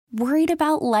Worried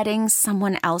about letting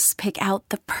someone else pick out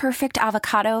the perfect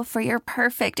avocado for your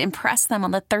perfect impress them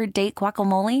on the third date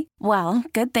guacamole? Well,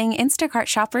 good thing Instacart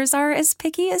shoppers are as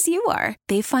picky as you are.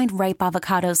 They find ripe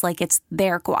avocados like it's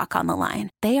their guac on the line.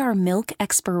 They are milk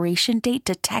expiration date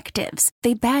detectives.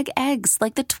 They bag eggs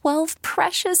like the 12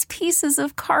 precious pieces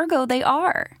of cargo they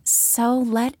are. So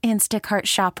let Instacart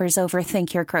shoppers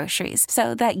overthink your groceries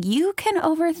so that you can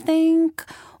overthink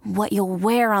what you'll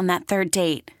wear on that third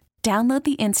date. Download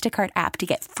the Instacart app to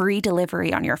get free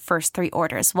delivery on your first 3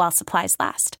 orders while supplies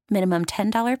last. Minimum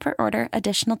 $10 per order.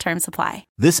 Additional terms apply.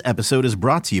 This episode is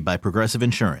brought to you by Progressive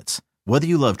Insurance. Whether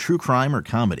you love true crime or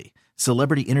comedy,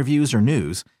 celebrity interviews or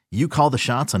news, you call the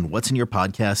shots on what's in your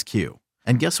podcast queue.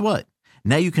 And guess what?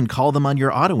 Now you can call them on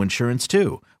your auto insurance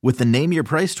too with the Name Your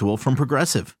Price tool from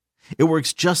Progressive. It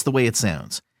works just the way it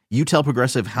sounds. You tell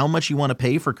Progressive how much you want to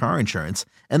pay for car insurance,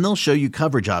 and they'll show you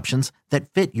coverage options that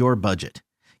fit your budget.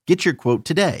 Get your quote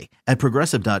today at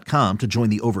Progressive.com to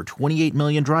join the over 28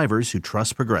 million drivers who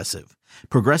trust Progressive.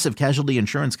 Progressive Casualty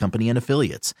Insurance Company and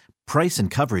Affiliates. Price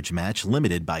and coverage match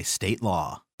limited by state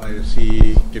law. Is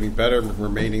he getting better,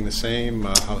 remaining the same?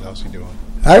 How's he doing?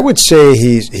 I would say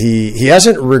he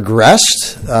hasn't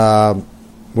regressed,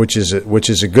 which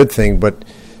is a good thing, but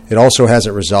it also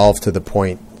hasn't resolved to the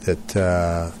point that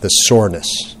the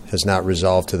soreness has not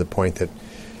resolved to the point that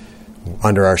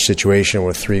under our situation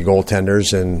with 3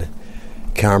 goaltenders and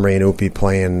Comrie and Upi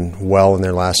playing well in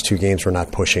their last 2 games, we're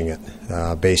not pushing it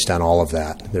based on all of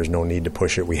that. There's no need to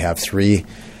push it. We have 3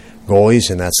 goalies,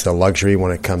 and that's the luxury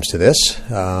when it comes to this.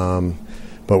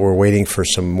 But we're waiting for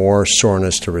some more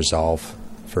soreness to resolve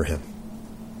for him.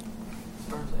 As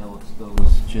far as Alex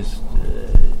goes, just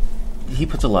he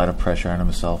puts a lot of pressure on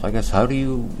himself. I guess, how do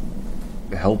you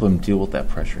help him deal with that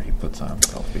pressure he puts on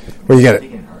himself? Because well, you got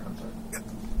it.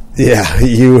 Yeah,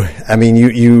 you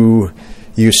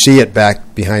see it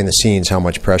back behind the scenes how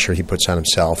much pressure he puts on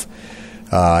himself,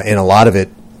 and a lot of it,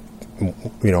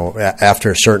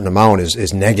 after a certain amount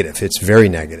is negative. It's very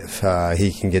negative.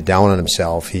 He can get down on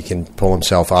himself. He can pull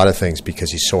himself out of things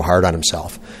because he's so hard on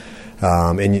himself.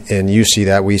 And you see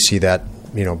that, we see that,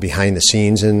 behind the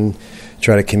scenes, and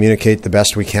try to communicate the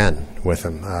best we can with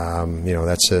him.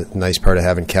 That's a nice part of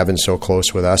having Kevin so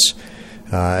close with us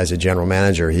as a general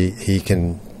manager. He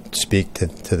can speak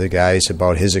to the guys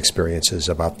about his experiences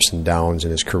of ups and downs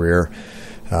in his career,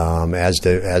 as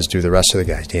do the rest of the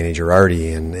guys, Danny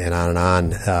Girardi and on and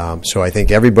on. So I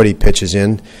think everybody pitches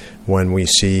in when we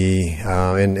see,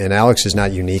 and Alex is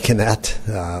not unique in that.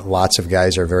 Lots of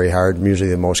guys are very hard. Usually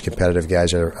the most competitive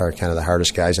guys are kind of the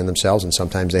hardest guys in themselves, and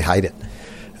sometimes they hide it.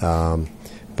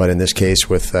 But in this case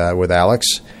with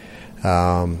Alex,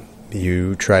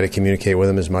 you try to communicate with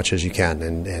him as much as you can,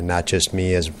 and not just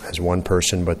me as one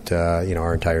person, but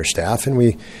our entire staff. And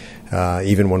we,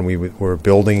 even when we were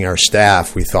building our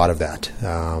staff, we thought of that.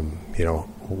 How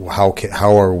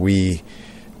are we?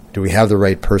 Do we have the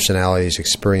right personalities,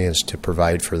 experience to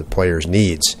provide for the players'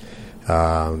 needs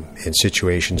in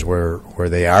situations where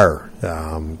they are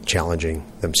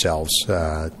challenging themselves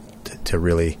to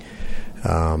really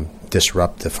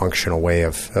disrupt the functional way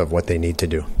of what they need to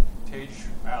do?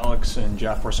 Alex and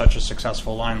Jeff were such a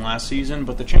successful line last season,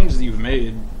 but the changes that you've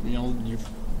made, you've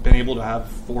been able to have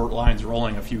 4 lines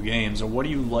rolling a few games. So what do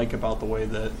you like about the way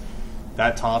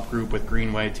that top group with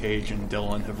Greenway, Tage, and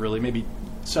Dillon have really maybe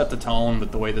set the tone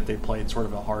with the way that they played sort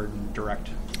of a hard and direct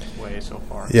way so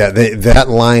far? Yeah, that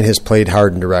line has played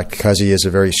hard and direct because he is a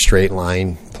very straight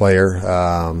line player,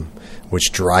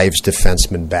 which drives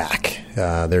defensemen back.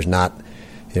 There's not,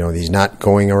 he's not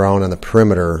going around on the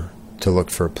perimeter to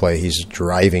look for a play. He's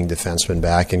driving defensemen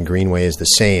back, and Greenway is the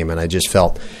same. And I just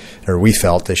felt, or we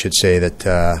felt, I should say,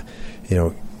 that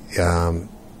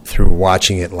through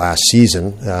watching it last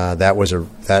season, that was a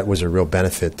real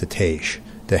benefit to Tage,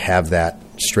 to have that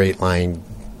straight line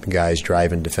guys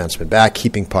driving defensemen back,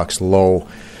 keeping pucks low,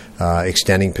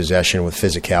 extending possession with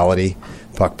physicality,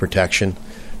 puck protection,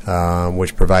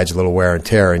 which provides a little wear and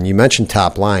tear. And you mentioned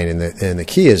top line, and the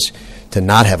key is to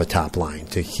not have a top line.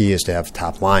 The key is to have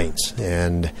top lines.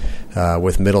 And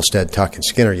with Middlestead, Tuck, and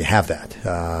Skinner, you have that.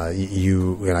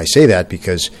 And I say that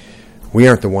because we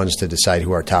aren't the ones to decide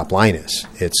who our top line is.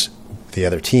 It's the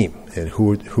other team. And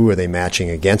who are they matching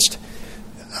against?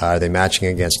 Are they matching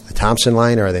against the Thompson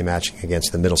line, or are they matching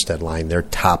against the Middlestead line? Their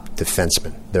top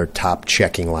defenseman, their top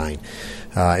checking line.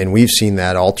 And we've seen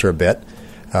that alter a bit.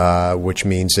 Which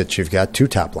means that you've got 2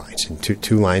 top lines and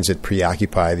two lines that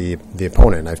preoccupy the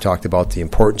opponent. And I've talked about the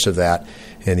importance of that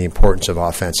and the importance of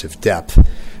offensive depth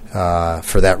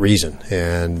for that reason.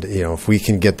 And if we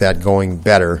can get that going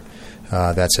better,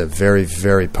 that's a very,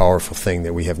 very powerful thing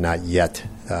that we have not yet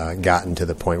gotten to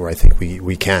the point where I think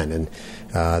we can, and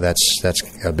that's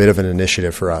a bit of an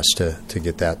initiative for us to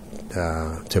get that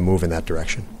to move in that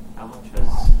direction. How much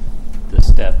has the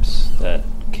steps that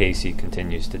Casey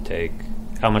continues to take,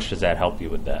 how much does that help you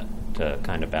with that to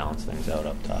kind of balance things out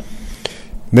up top?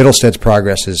 Middlestead's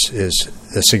progress is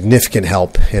a significant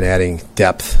help in adding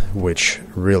depth, which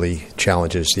really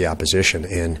challenges the opposition,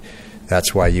 and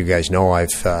that's why you guys know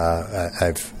I've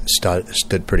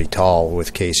stood pretty tall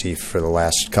with Casey for the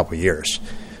last couple of years.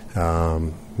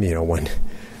 When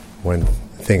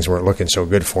things weren't looking so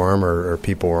good for him or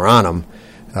people were on him,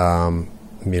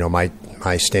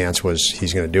 my stance was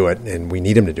he's going to do it, and we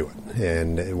need him to do it,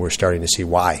 and we're starting to see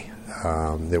why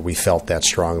that we felt that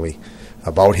strongly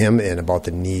about him and about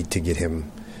the need to get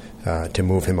him to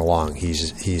move him along.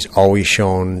 He's always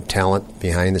shown talent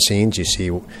behind the scenes. You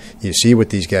see what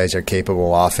these guys are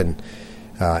capable often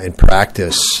in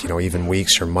practice, even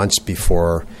weeks or months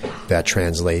before that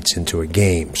translates into a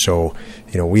game. So,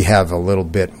 we have a little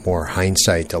bit more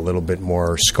hindsight, a little bit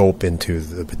more scope into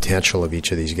the potential of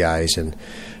each of these guys. And,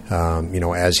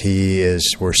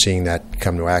 as we're seeing that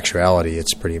come to actuality,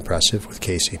 it's pretty impressive with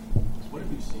Casey. What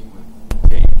have you seen with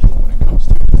Gage when it comes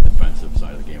to the defensive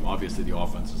side of the game? Obviously, the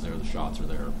offense is there, the shots are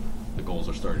there, the goals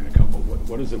are starting to come. But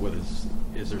what is it with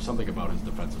is there something about his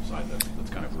defensive side that's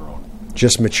kind of grown?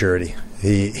 Just maturity.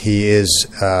 He is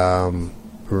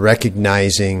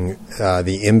recognizing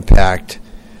the impact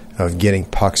of getting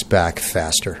pucks back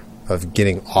faster, of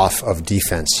getting off of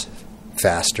defense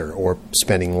faster, or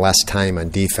spending less time on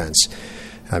defense.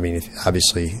 I mean,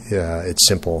 obviously, it's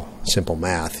simple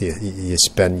math.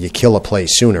 You kill a play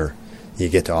sooner, you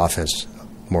get to offense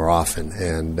more often,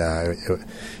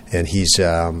 and he's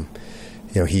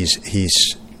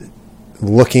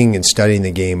looking and studying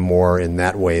the game more in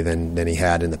that way than he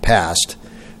had in the past,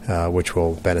 which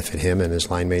will benefit him and his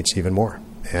line mates even more.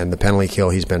 And the penalty kill,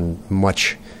 he's been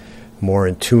much more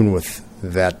in tune with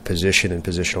that position and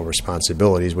positional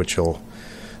responsibilities, which will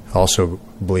also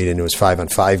bleed into his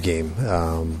 5-on-5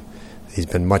 game. He's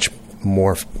been much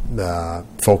more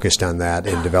focused on that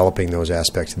and developing those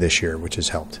aspects this year, which has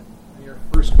helped. Your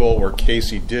first goal, where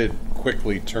Casey did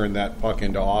quickly turn that puck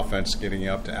into offense, getting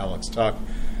up to Alex Tuck,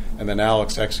 and then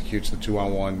Alex executes the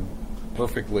 2-on-1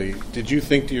 perfectly. Did you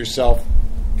think to yourself,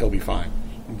 he'll be fine?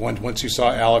 Once you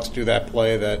saw Alex do that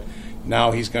play, that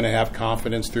now he's going to have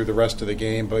confidence through the rest of the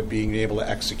game, but being able to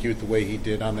execute the way he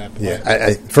did on that play?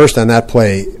 Yeah, first on that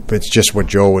play, it's just what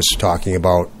Joe was talking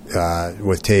about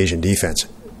with Tage and defense.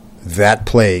 That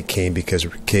play came because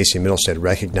Casey Middlestead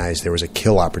recognized there was a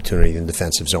kill opportunity in the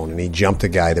defensive zone, and he jumped a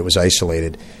guy that was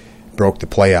isolated, broke the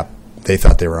play up. They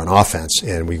thought they were on offense,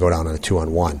 and we go down on a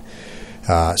 2-on-1.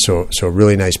 So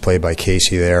really nice play by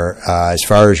Casey there. As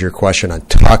far as your question on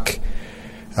Tuck,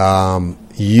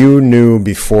 you knew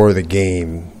before the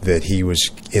game that he was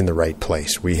in the right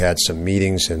place. We had some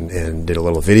meetings and did a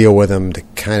little video with him to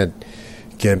kind of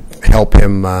help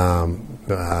him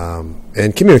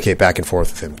and communicate back and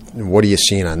forth with him. What are you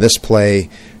seeing on this play?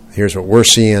 Here's what we're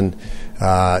seeing,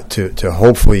 to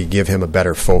hopefully give him a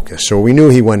better focus. So we knew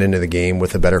he went into the game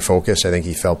with a better focus. I think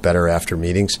he felt better after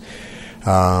meetings.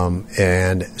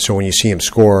 And so when you see him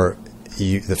score,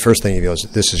 the first thing he goes,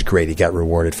 this is great. He got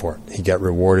rewarded for it. He got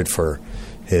rewarded for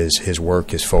his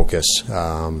work, his focus.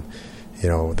 The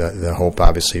hope,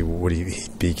 obviously, would he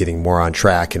be getting more on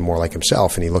track and more like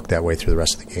himself, and he looked that way through the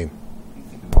rest of the game.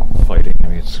 Fighting. I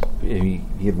mean,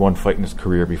 he had one fight in his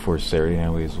career before Saturday.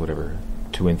 Now he's 2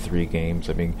 and 3 games.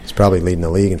 I mean, he's probably leading the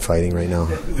league in fighting right now.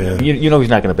 Yeah. He's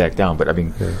not going to back down. But I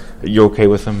mean, are you okay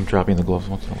with him dropping the gloves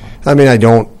once in a while? I mean, I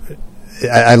don't.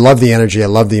 I love the energy. I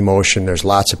love the emotion. There's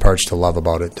lots of parts to love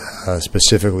about it.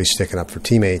 Specifically, sticking up for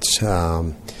teammates.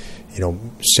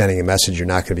 Sending a message you're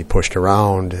not going to be pushed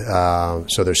around.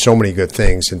 So there's so many good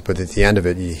things. But at the end of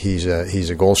it, he's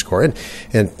a goal scorer.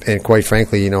 And quite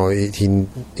frankly,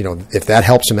 if that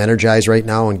helps him energize right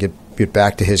now and get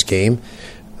back to his game,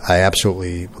 I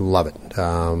absolutely love it.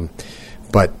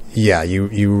 But yeah,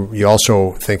 you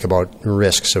also think about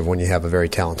risks of when you have a very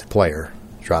talented player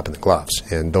dropping the gloves,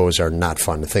 and those are not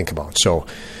fun to think about. So,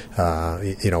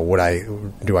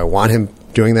 do I want him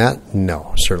doing that?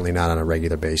 No, certainly not on a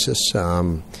regular basis.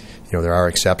 There are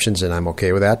exceptions, and I'm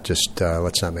okay with that. Just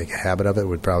let's not make a habit of it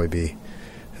would probably be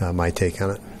my take on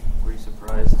it. Were you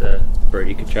surprised that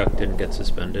Brady Tkachuk didn't get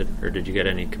suspended, or did you get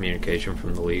any communication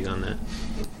from the league on that?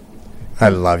 I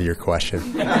love your question.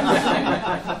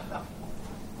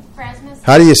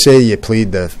 How do you say you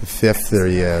plead the fifth, or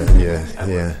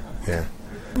yeah?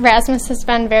 Rasmus has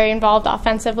been very involved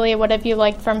offensively. What have you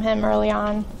liked from him early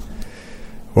on?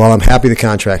 Well, I'm happy the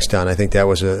contract's done. I think that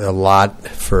was a lot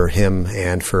for him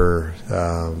and for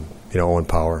Owen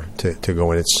Power to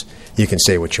go in. You can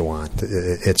say what you want.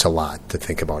 It's a lot to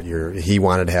think about. He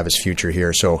wanted to have his future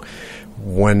here. So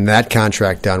when that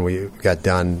contract got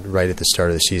done right at the start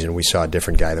of the season, we saw a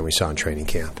different guy than we saw in training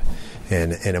camp,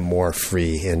 and a more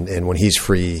free. And when he's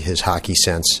free, his hockey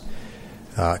sense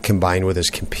combined with his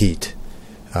compete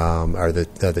are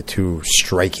the two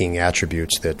striking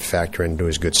attributes that factor into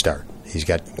his good start. He's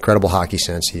got incredible hockey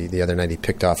sense. The other night he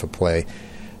picked off a play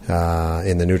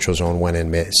in the neutral zone, went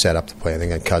in, set up the play. I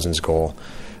think on Cousins' goal.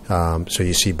 So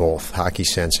you see both hockey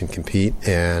sense and compete,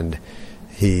 and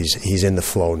he's in the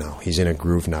flow now. He's in a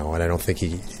groove now, and I don't think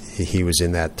he was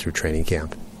in that through training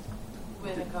camp.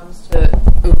 When it comes to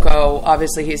Ukko,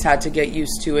 obviously he's had to get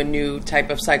used to a new type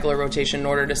of cycle or rotation in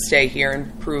order to stay here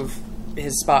and prove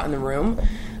his spot in the room.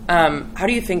 How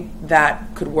do you think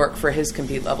that could work for his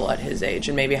compete level at his age,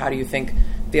 and maybe how do you think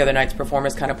the other night's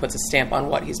performance kind of puts a stamp on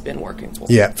what he's been working for?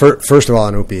 Yeah, first of all,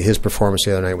 on Upi, his performance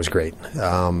the other night was great.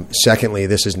 Secondly,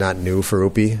 this is not new for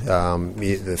Upi.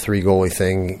 The 3-goalie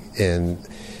thing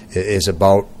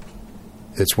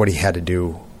it's what he had to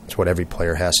do. It's what every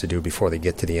player has to do before they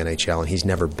get to the NHL, and he's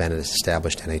never been an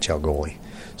established NHL goalie.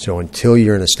 So until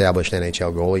you're an established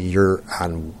NHL goalie,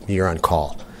 you're on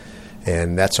call.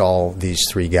 And that's all these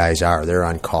 3 guys are. They're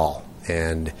on call.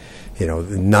 And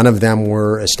none of them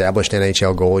were established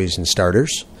NHL goalies and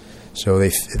starters, so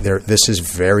this is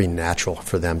very natural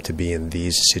for them to be in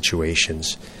these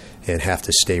situations and have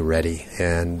to stay ready.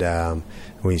 And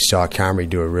we saw Comrie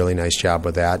do a really nice job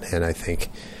with that, and I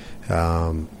think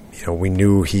we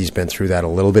knew he's been through that a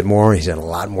little bit more. He's had a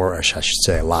lot more. I should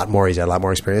say a lot more. He's had a lot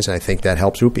more experience, and I think that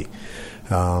helps Upi.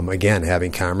 Again,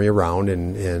 having Comrie around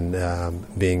and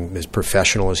being as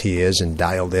professional as he is and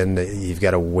dialed in, you've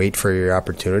got to wait for your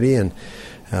opportunity. And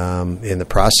in the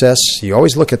process, you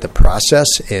always look at the process,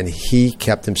 and he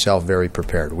kept himself very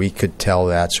prepared. We could tell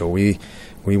that, so we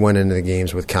went into the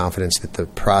games with confidence that the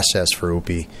process for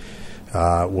Upi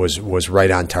was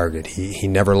right on target. He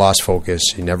never lost focus.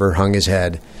 He never hung his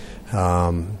head.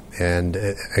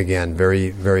 And again, very,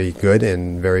 very good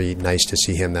and very nice to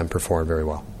see him then perform very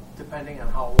well. Depending on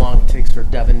how long it takes for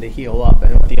Devin to heal up,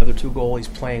 and with the other 2 goalies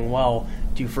playing well,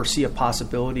 do you foresee a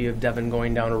possibility of Devin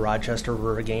going down to Rochester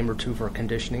for a game or 2 for a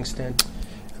conditioning stint?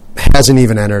 Hasn't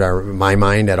even entered my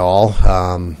mind at all.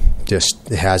 Just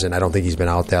hasn't. I don't think he's been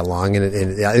out that long,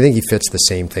 and I think he fits the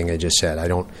same thing I just said. I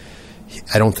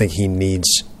don't think he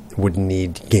would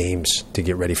need games to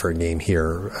get ready for a game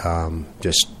here.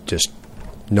 Just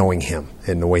knowing him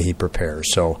and the way he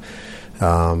prepares. So.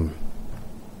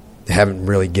 Haven't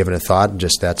really given a thought.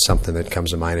 Just that's something that comes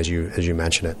to mind as you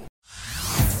mention it.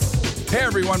 Hey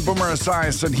everyone, Boomer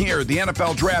Esiason here. The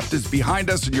NFL Draft is behind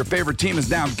us, and your favorite team is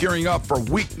now gearing up for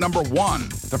week number 1.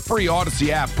 The free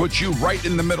Odyssey app puts you right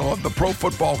in the middle of the pro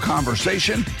football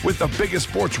conversation with the biggest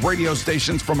sports radio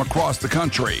stations from across the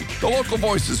country. The local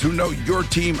voices who know your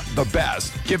team the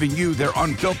best, giving you their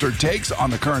unfiltered takes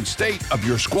on the current state of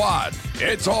your squad.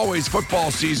 It's always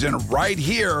football season right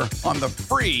here on the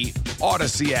free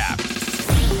Odyssey app.